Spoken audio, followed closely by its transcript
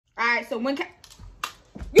Alright, so when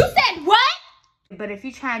you said what? But if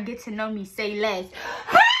you try and get to know me, say less.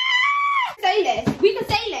 Say less. We can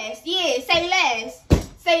say less. Yeah, say less.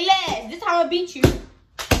 Say less. This is how I beat you.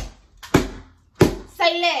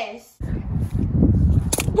 Say less.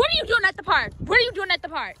 What are you doing at the park? What are you doing at the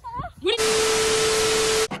park?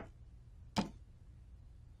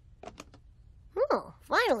 Oh,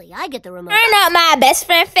 finally, I get the remote. Turn up my best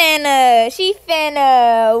friend finna. She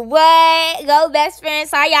finna. What? Go best friend.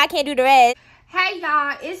 Sorry, y'all can't do the rest. Hey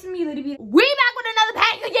y'all, it's me, Litty B. We back with another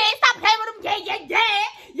banger. Yeah, stop playing with them.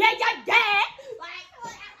 Yeah. Like,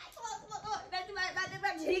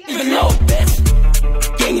 Even know best.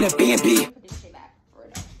 Gang in a B&B. put this shit back.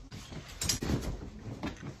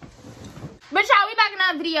 But y'all, we back in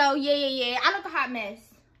another video. Yeah. I look a hot mess.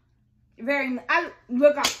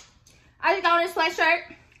 I just got on this sweatshirt.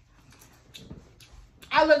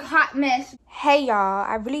 I look hot mess. Hey, y'all.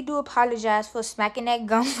 I really do apologize for smacking that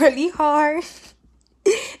gum really hard.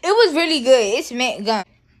 It was really good. It's mint gum.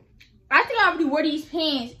 I think I already wore these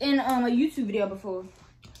pants in a YouTube video before.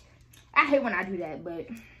 I hate when I do that, but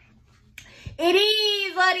it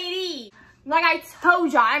is what it is. Like I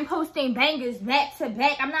told y'all, I'm posting bangers back to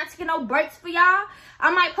back. I'm not taking no breaks for y'all.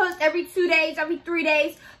 I might post every 2 days, every 3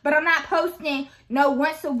 days, but I'm not posting no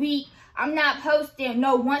once a week. I'm not posting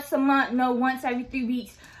no once a month, no once every 3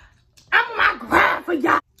 weeks. I'm on my grind for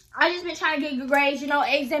y'all. I just been trying to get good grades, you know,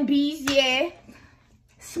 A's and B's, yeah.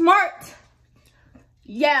 Smart,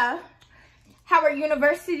 yeah. Howard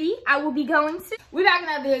University, I will be going to. We're back in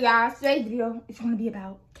another video, y'all. Today's video is going to be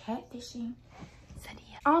about catfishing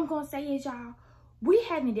Sadeeya. All I'm going to say is, y'all, we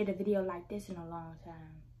haven't did a video like this in a long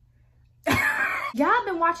time. Y'all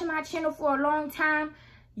been watching my channel for a long time.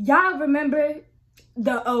 Y'all remember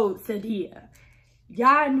the old Sadeeya.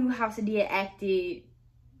 Y'all knew how Sadeeya acted.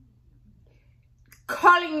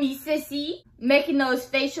 Calling me sissy. Making those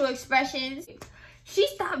facial expressions. She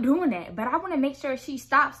stopped doing that, but I want to make sure she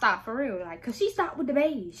stop for real, like, cause she stopped with the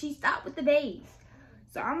bays. She stopped with the bays.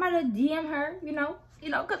 So I'm about to DM her, you know,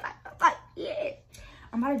 cause yeah,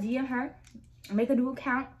 I'm about to DM her, make a new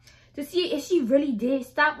account to see if she really did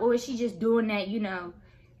stop or is she just doing that, you know.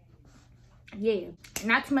 Yeah,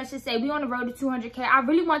 not too much to say. We on the road to 200K. I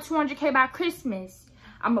really want 200K by Christmas.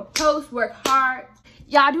 I'ma post, work hard.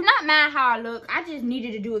 Y'all do not mind how I look. I just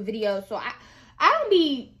needed to do a video, so I don't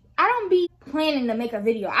be planning to make a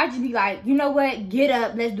video. I just be like, you know what, get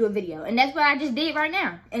up, let's do a video. And that's what I just did right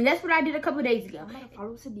now. And that's what I did a couple days ago. I'm gonna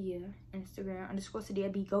follow Sadeeya, Instagram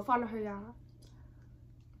 _SadeeyaB. Go follow her, y'all.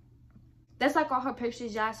 That's like all her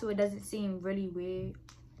pictures, y'all, so it doesn't seem really weird.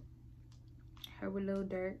 Her with Lil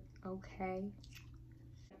Durk, okay.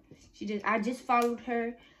 I just followed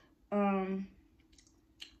her. I'm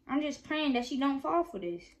just praying that she don't fall for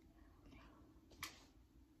this.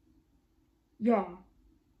 Y'all.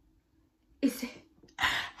 It's hold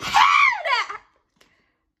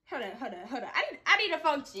up. I need a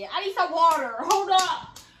function. I need some water. Hold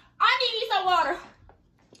up. I need some water.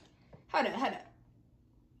 Hold up.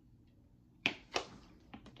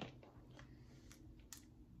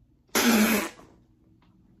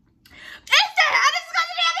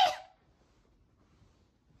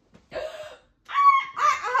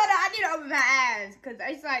 I need to open my eyes because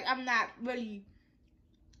it's like I'm not really.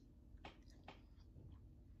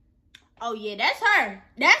 Oh, yeah, that's her.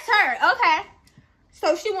 That's her. Okay.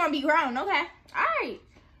 So she want to be grown. Okay. All right.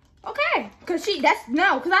 Okay. Because I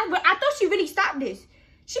thought she really stopped this.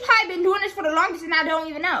 She probably been doing this for the longest and I don't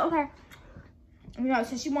even know. Okay. You know,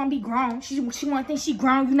 since she want to be grown, she want to think she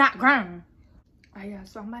grown, you not grown. All right, y'all.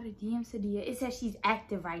 So I'm about to DM Sadeeya. It says she's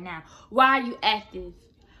active right now. Why are you active?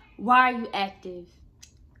 Why are you active?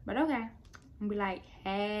 But okay. I'm going to be like,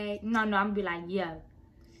 hey. No, I'm going to be like,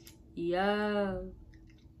 yo.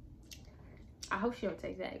 I hope she don't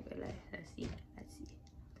text back, but let's see.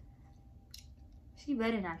 She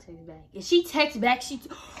better not text back. If she texts back,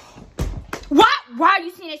 Why are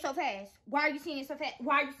you seeing it so fast? Why are you seeing it so fast? And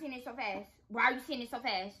why are you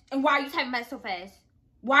typing back so fast?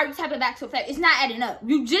 Why are you typing back so fast? It's not adding up.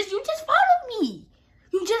 You just followed me.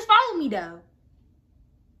 You just followed me though.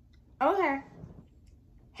 Okay.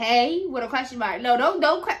 Hey, with a question mark. No, don't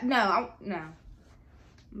no. I'm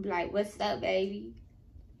like, what's up, baby?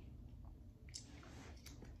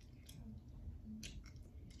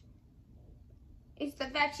 It's the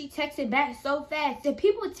fact she texted back so fast. If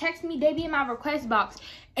people text me, they be in my request box.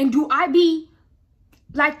 And do I be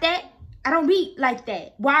like that? I don't be like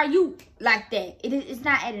that. Why are you like that? It's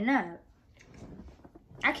not adding up.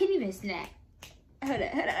 I can't even snap. Hold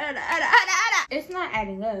up. It's not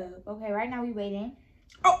adding up. Okay, right now we waiting.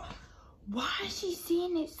 Oh, why is she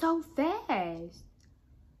seeing it so fast?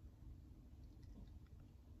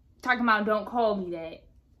 Talking about don't call me that.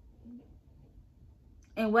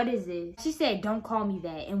 And what is this? She said don't call me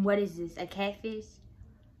that. And what is this? A catfish?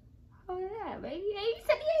 Oh yeah, baby. You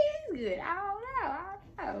said yeah, it's good. I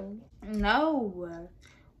don't know. No.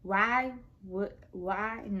 Why would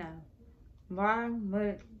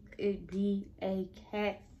it be a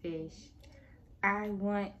catfish? I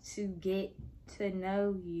want to get to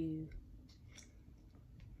know you.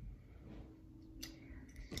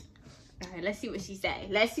 Alright, let's see what she say.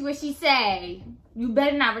 Let's see what she say. You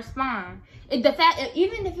better not respond.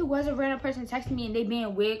 Even if it was a random person texting me and they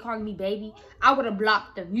being weird, calling me baby, I would have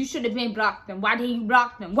blocked them. You should have been blocked them. Why didn't you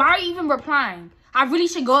block them? Why are you even replying? I really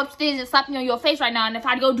should go upstairs and slap you on your face right now. And if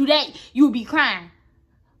I go do that, you would be crying.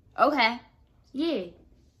 Okay. Yeah.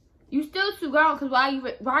 You still too grown because why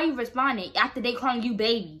are you responding after they calling you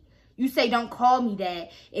baby? You say don't call me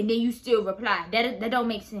that and then you still reply. That don't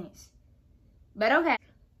make sense. But okay.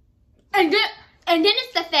 And then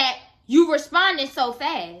it's the fact you responded so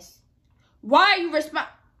fast. Why are you respond?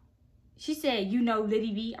 She said, you know,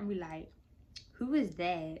 Litty B. I'm like, who is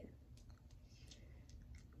that?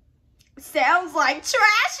 Sounds like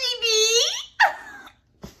Trashy B.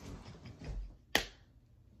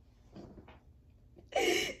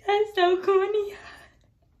 That's so corny.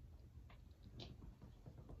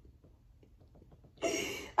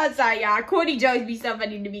 I'm sorry, y'all. Corny jokes be so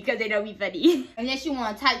funny to me because they don't be funny. Unless you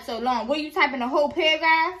want to type so long. What, you typing a whole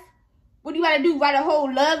paragraph? What do you gotta do? Write a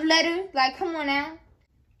whole love letter? Like, come on now.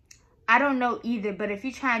 I don't know either, but if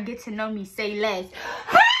you try and get to know me, say less.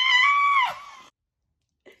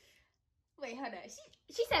 Wait, hold up.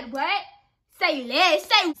 She said what? Say less.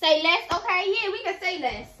 Say less. Okay, yeah, we can say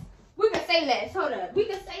less. We can say less. Hold up. We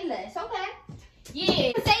can say less. Okay.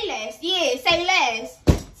 Yeah. Say less. Yeah. Say less.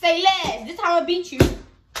 Say less. This how I beat you.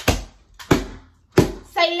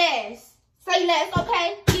 Say less. Say less.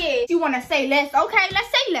 Okay. Yeah. You wanna say less? Okay. Let's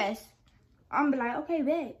say less. I'm be like, okay,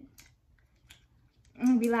 bet.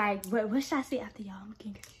 I'm be like, what should I say after y'all? I'm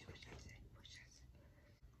getting confused. What should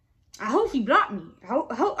I say? I hope you blocked me.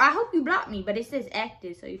 I hope you blocked me, but it says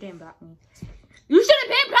active, so you didn't block me. You should have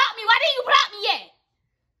been blocked me. Why didn't you block me yet?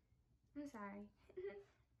 I'm sorry.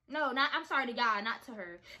 No, I'm sorry to God, not to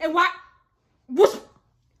her. And why? What?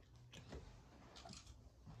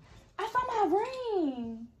 I found my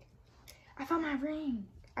ring. I found my ring.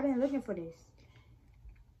 I've been looking for this.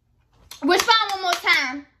 Respond one more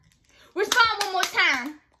time. Respond one more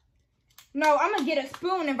time. No, I'm going to get a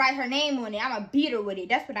spoon and write her name on it. I'm going to beat her with it.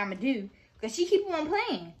 That's what I'm going to do. Because she keep on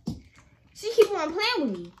playing. She keep on playing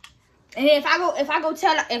with me. And if I go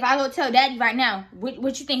tell daddy right now,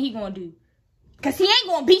 what you think he going to do? Because he ain't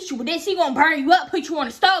going to beat you with this. He going to burn you up, put you on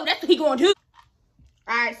the stove. That's what he going to do.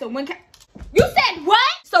 All right, so when can... You said what?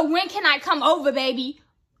 So when can I come over, baby?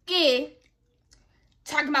 Yeah.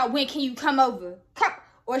 Talking about when can you come over. Come...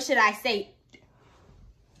 Or should I say,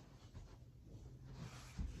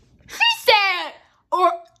 she said,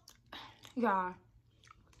 or, y'all.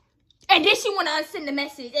 And then she want to unsend the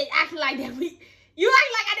message and acting like that. You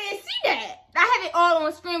act like I didn't see that. I have it all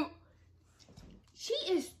on screen. She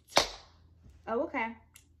is, oh, okay.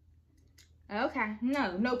 Okay,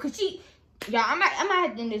 no, because she, y'all, I might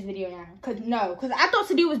have to end this video now. Because I thought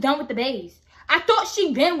Sadeeya was done with the bays. I thought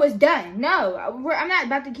she was done. No, I'm not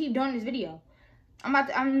about to keep doing this video. I'm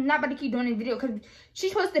not about to keep doing this video because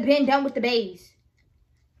she's supposed to been done with the bays.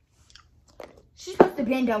 She's supposed to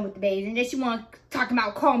been done with the bays. And then she want to talk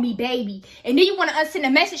about call me baby. And then you want to unsend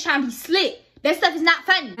a message trying to be slick. That stuff is not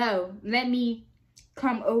funny. No, let me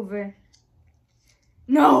come over.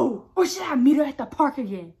 No. Or should I meet her at the park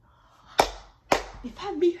again? If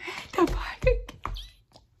I meet her at the park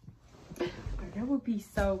again. That would be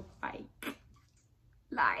so like,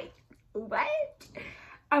 what?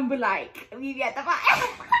 I'm be like, meet me at the park.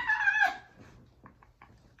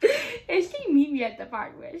 And she meet me at the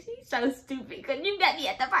park, man. She's so stupid because you met me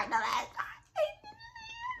at the park the last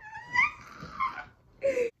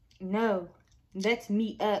time. No, let's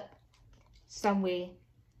meet up somewhere.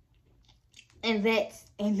 And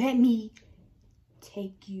let me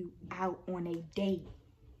take you out on a date.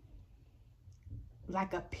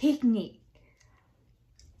 Like a picnic.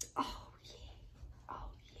 Oh yeah.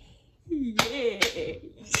 Oh yeah. Yeah.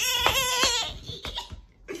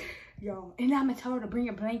 Yo, and I'm gonna tell her to bring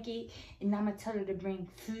a blanket, and I'm gonna tell her to bring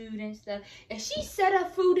food and stuff. If she set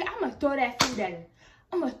up food, I'm gonna throw that food at her.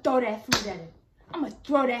 I'm gonna throw that food at her. I'm gonna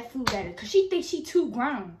throw that food at her, cause she thinks she too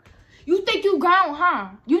grown. You think you grown, huh?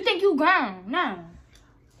 You think you grown? No.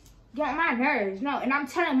 Get on my nerves. No, and I'm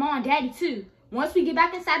telling mom and daddy too. Once we get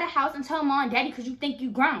back inside the house, and tell mom and daddy, cause you think you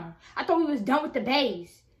grown. I thought we was done with the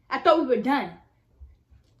bays. I thought we were done.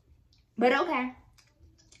 But okay.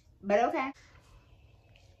 But okay.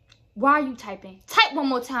 Why are you typing? Type one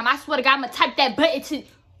more time. I swear to God, I'm gonna type that button too.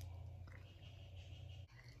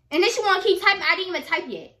 And then you wanna keep typing? I didn't even type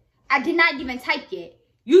yet. I did not even type yet.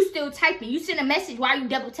 You still typing. You send a message. Why are you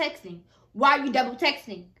double texting? Why are you double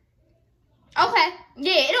texting? Okay.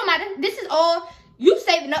 Yeah, it don't matter. This is all you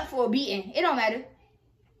saving up for a beating. It don't matter.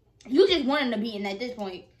 You just wanting a beating at this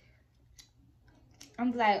point.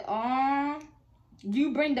 I'm like,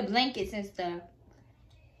 you bring the blankets and stuff.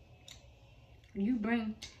 You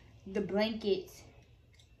bring the blankets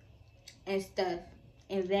and stuff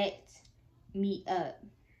and let me up.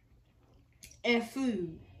 And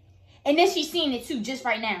food. And then she's seeing it too just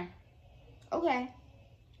right now. Okay.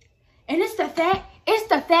 And it's the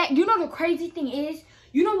fact, you know the crazy thing is,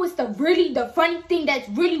 you know what's the funny thing that's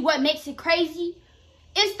really what makes it crazy?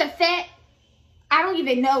 It's the fact, I don't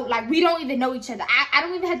even know, like we don't even know each other. I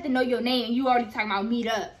don't even have to know your name and you already talking about meet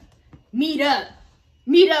up. Meet up.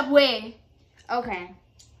 Meet up where? Okay.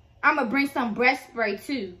 I'm gonna bring some breast spray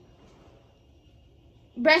too.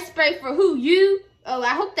 Breast spray for who? You? Oh, I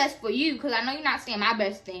hope that's for you because I know you're not saying my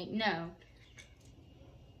best thing. No.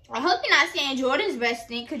 I hope you're not saying Jordan's best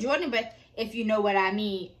thing because Jordan's best, if you know what I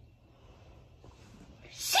mean.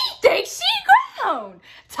 She thinks she grown.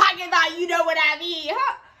 Talking about you know what I mean.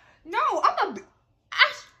 Huh? No,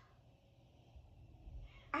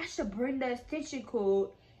 I should bring the extension cord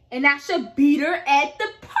and I should beat her at the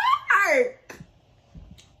park.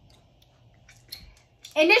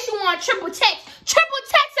 And then she want triple text. Triple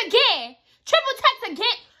text again. Triple text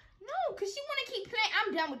again. No, because she want to keep playing.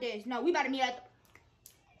 I'm done with this. No, we about to meet at the...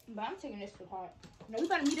 But I'm taking this to heart. No, we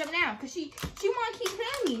about to meet up now. Because she want to keep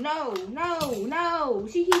playing me. No.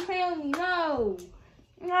 She keep playing with me.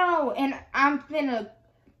 No. And I'm finna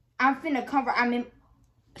cover.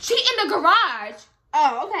 She in the garage.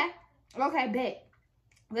 Oh, okay. Okay, bet.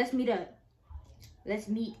 Let's meet up.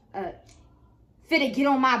 Finna get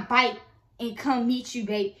on my bike and come meet you,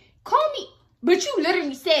 baby. Call me. But you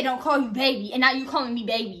literally said don't call you baby, and now you calling me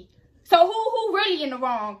baby. So who really in the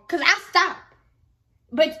wrong? Cause I stopped.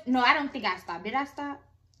 But no, I don't think I stopped. Did I stop?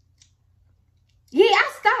 Yeah,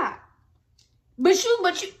 I stopped. But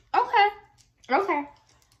you, okay.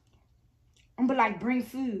 I'm gonna like bring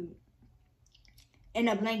food and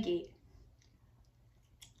a blanket.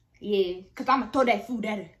 Yeah, cause I'ma throw that food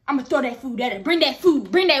at her. Bring that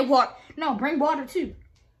food. Bring that water. No, bring water too.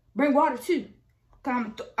 Cause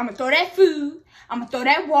I'ma throw that food. I'ma throw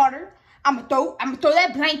that water. I'ma throw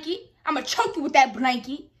that blanket. I'ma choke you with that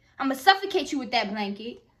blanket. I'ma suffocate you with that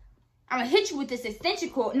blanket. I'ma hit you with this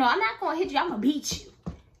extension cord. No, I'm not gonna hit you. I'ma beat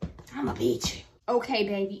you. Okay,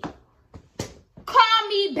 baby. Call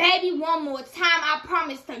me baby one more time. I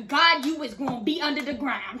promise to God you was gonna be under the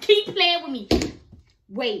ground. Keep playing with me.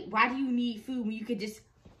 Wait, why do you need food when you could just...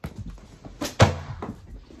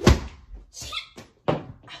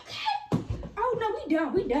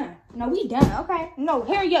 We done. No, we done. Okay. No,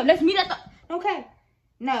 hurry up. Let's meet at the... Okay.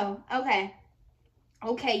 No. Okay.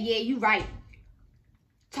 Okay, yeah, you right.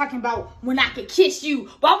 Talking about when I could kiss you.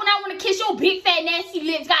 Why when I want to kiss your big fat nasty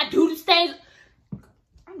lips, gotta do the things?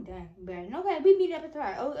 I'm done, bro. Okay, we meet up at the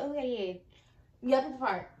park. Oh, okay, yeah. Meet up at the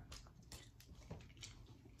park.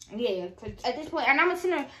 Yeah, cause at this point, and I'm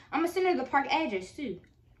gonna send her the park address too.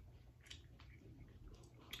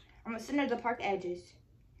 I'm gonna send her the park address.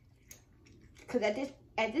 Cause at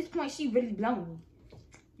this point she really blowing me.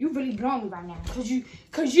 You really blowing me right now.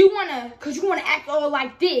 Cause you wanna act all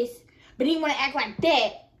like this, but then you wanna act like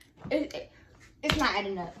that. It's not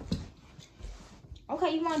adding up.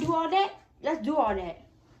 Okay, you wanna do all that? Let's do all that.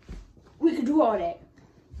 We could do all that.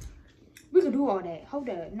 Hold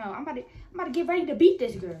up. No, I'm about to get ready to beat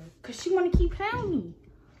this girl. Cause she wanna keep playing me.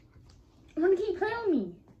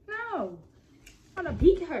 No. I'm gonna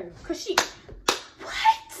beat her. Cause she...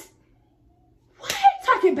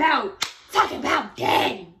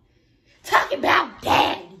 Talking about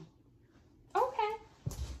daddy. Okay.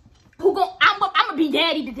 I'm gonna be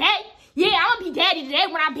daddy today. Yeah, I'm gonna be daddy today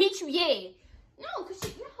when I beat you. Yeah. No, cause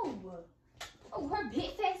she Oh, her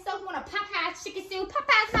big fat self want a Popeye chicken sandwich.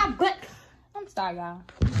 Popeye's not butt. I'm sorry, y'all.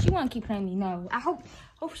 She wanna keep playing me. No,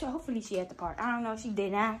 hopefully she at the park. I don't know if she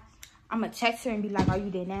did now. I'm gonna text her and be like, "Are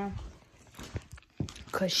you there now?"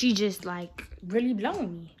 Cause she just like really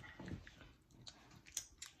blowing me.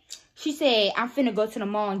 She said, I'm finna go to the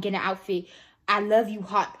mall and get an outfit. I love you,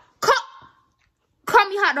 hot. Call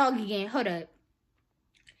me hot dog again. Hold up.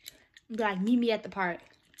 Be like, meet me at the park.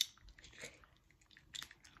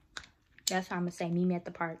 That's what I'm gonna say. Meet me at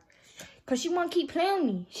the park. Cause she wanna keep playing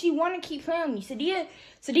me. Sadeeya's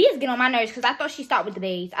getting on my nerves because I thought she stopped with the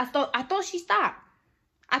bays. I thought she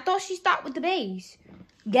stopped with the bays.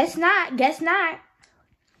 Guess not.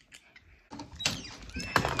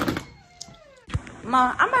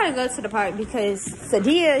 Mom, I'm about to go to the park because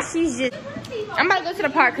Sadeeya, she's just... I'm about to go to the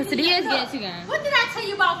park because Sadeeya's getting too young. What did I tell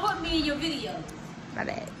you about putting me in your video? My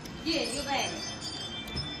bad. Yeah, your bad.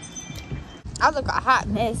 I look a hot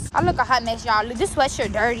mess. I look a hot mess, y'all. Look, this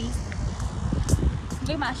sweatshirt dirty.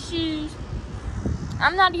 Look at my shoes.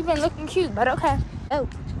 I'm not even looking cute, but okay. Oh.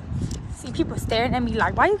 See people staring at me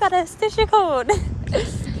like, why you got a stitcher code?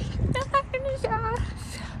 This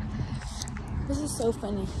is so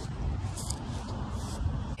funny.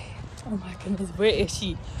 Oh my goodness, where is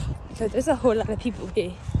she? Because there's a whole lot of people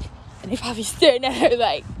here. And they probably staring at her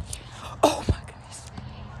like, oh my goodness.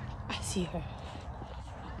 I see her.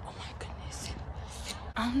 Oh my goodness.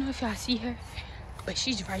 I don't know if y'all see her, but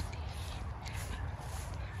she's right there.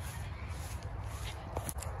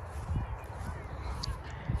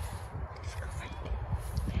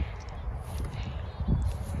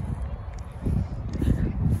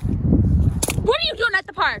 What are you doing at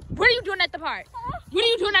the park? What are you doing at the park? What are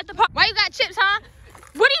you doing at the park? Why you got chips, huh?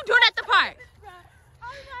 What are you doing at the park?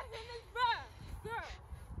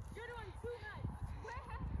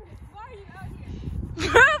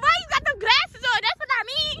 Girl, why you got them glasses on? That's what I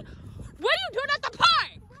mean. What are you doing at the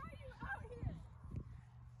park? Why are you out here?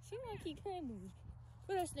 She might keep playing with me.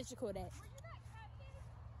 What else did you call that?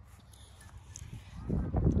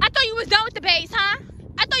 I thought you was done with the base, huh?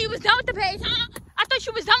 I thought you was done with the base, huh? I thought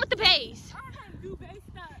you was done with the base. I don't do base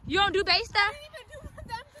stuff. You don't do base stuff? I don't even do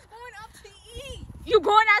that. I'm just going out to eat. You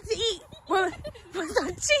going out to eat with some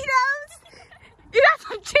Cheetos? You got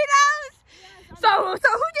some Cheetos? So who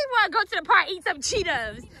just want to go to the park eat some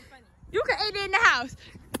Cheetos? You can eat it in the house.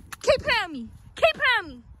 Keep playing with me. Keep playing with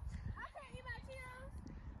me. I can't eat my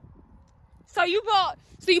Cheetos. So you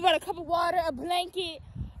bought a cup of water, a blanket,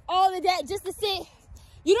 all of that just to sit.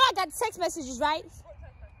 You know I got the text messages, right?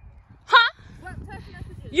 Huh? What text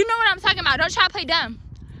messages? You know what I'm talking about. Don't try to play dumb.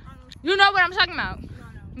 You know what I'm talking about. No.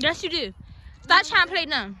 Yes, you do. Stop trying to play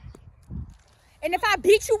dumb. And if I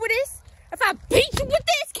beat you with this,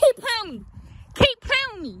 keep playing with me. Keep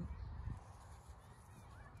playing with me.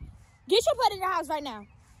 Get your butt in the house right now.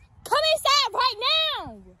 Come inside right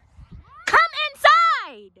now. Come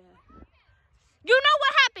inside. You know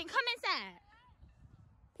what happened. Come inside.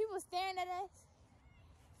 People staring at us.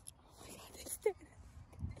 Oh my God, they staring.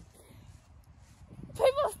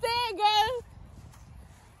 People staring, girl.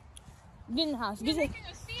 Get in the house. You're making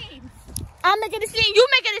a scene. I'm making a scene. You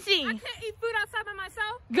making a scene. I can't eat food outside by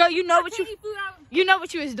myself. Girl, you know what Eat food out. you know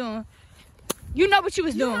what you was doing. You know what you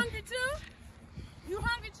was You doing. hungry too? You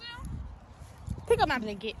hungry too? Pick up my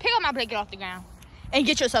blanket. Pick up my blanket off the ground. And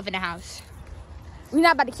get yourself in the house. We're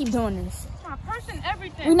not about to keep doing this. My purse and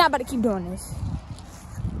everything. We're not about to keep doing this.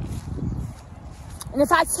 And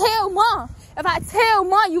if I tell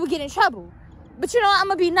Mom, you will get in trouble. But you know what? I'm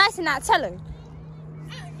going to be nice and not tell her.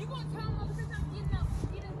 You gonna tell Mom because I'm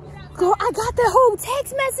eating food outside? Girl, I got the whole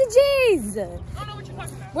text messages. I don't know what you're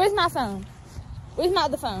talking about. Where's my phone? Where's my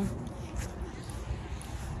other phone?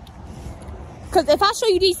 Because if I show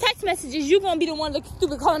you these text messages, you're going to be the one looking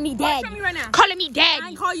stupid calling me daddy. Show me right now. Calling me daddy. I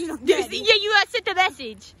ain't call you no daddy. Yeah, you sent the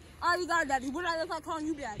message. I already got a daddy. What do I look like calling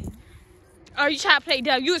you daddy? Or you trying to play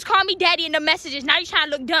dumb. You was calling me daddy in the messages. Now you trying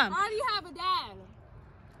to look dumb. I already have a dad.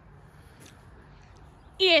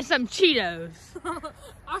 Eating some Cheetos.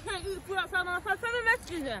 I can't eat food outside my house. Send me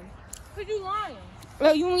messages then. Because you lying.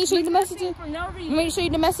 Well, you want me to show you the messages? For no reason. You want me to show you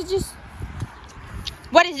the messages?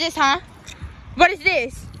 What is this, huh? What is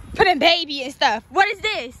this? Putting baby and stuff. What is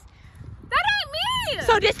this? That ain't me.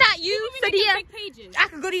 So this not you, Sadeeya? Fake pages. I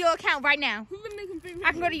can go to your account right now. Who's been making fake pages?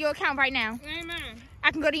 I can go to your account right now. Amen.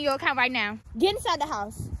 I can go to your account right now. Get inside the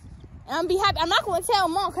house. And I'm gonna be happy. I'm not gonna tell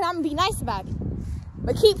Mom because I'm gonna be nice about it.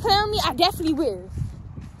 But keep playing with me, I definitely will.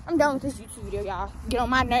 I'm done with this YouTube video, y'all. Get on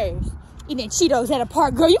my nerves. Eating Cheetos at a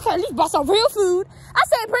park. Girl, you can at least buy some real food. I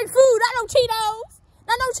said bring food, not no Cheetos.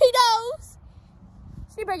 Not no Cheetos.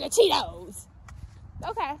 She bringing Cheetos.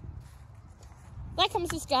 Okay. Like,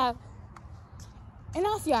 comment, subscribe. And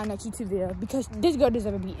I'll see y'all in the next YouTube video because this girl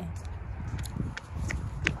deserves a beating.